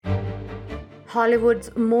Hollywood's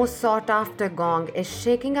most sought-after gong is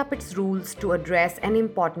shaking up its rules to address an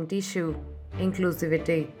important issue: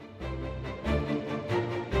 inclusivity.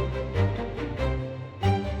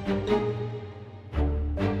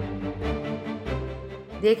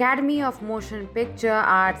 The Academy of Motion Picture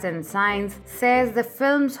Arts and Science says the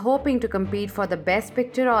films hoping to compete for the Best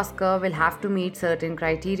Picture Oscar will have to meet certain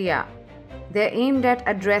criteria. They're aimed at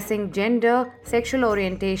addressing gender, sexual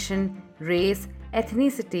orientation, race,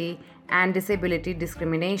 ethnicity, and disability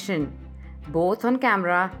discrimination, both on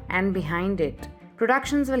camera and behind it.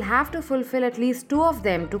 Productions will have to fulfill at least two of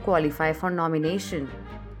them to qualify for nomination.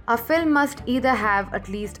 A film must either have at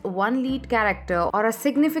least one lead character or a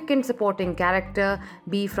significant supporting character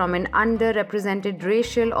be from an underrepresented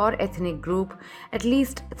racial or ethnic group. At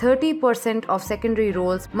least 30% of secondary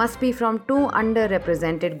roles must be from two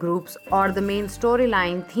underrepresented groups, or the main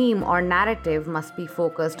storyline, theme, or narrative must be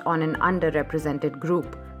focused on an underrepresented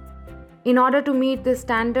group. In order to meet this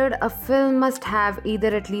standard, a film must have either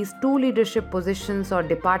at least two leadership positions or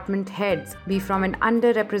department heads be from an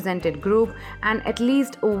underrepresented group, and at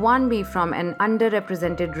least one be from an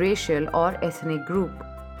underrepresented racial or ethnic group.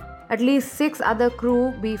 At least 6 other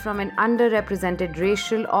crew be from an underrepresented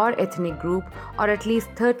racial or ethnic group, or at least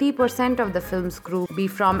 30% of the film's crew be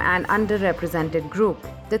from an underrepresented group.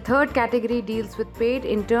 The third category deals with paid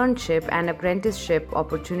internship and apprenticeship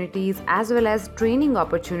opportunities as well as training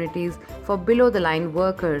opportunities for below-the-line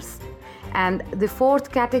workers. And the fourth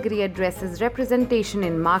category addresses representation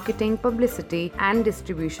in marketing, publicity, and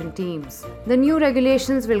distribution teams. The new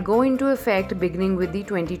regulations will go into effect beginning with the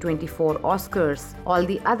 2024 Oscars. All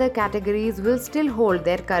the other categories will still hold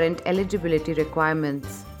their current eligibility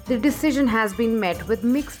requirements. The decision has been met with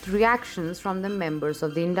mixed reactions from the members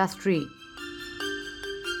of the industry.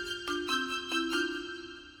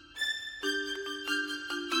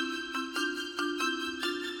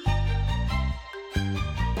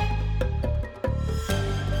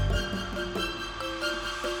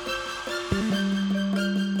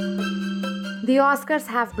 The Oscars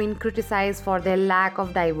have been criticized for their lack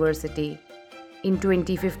of diversity. In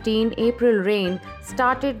 2015, April Reign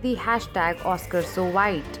started the hashtag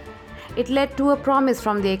 #OscarsSoWhite. It led to a promise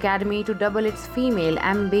from the Academy to double its female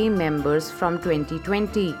MBA members from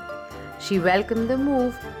 2020. She welcomed the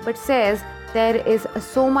move but says there is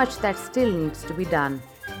so much that still needs to be done.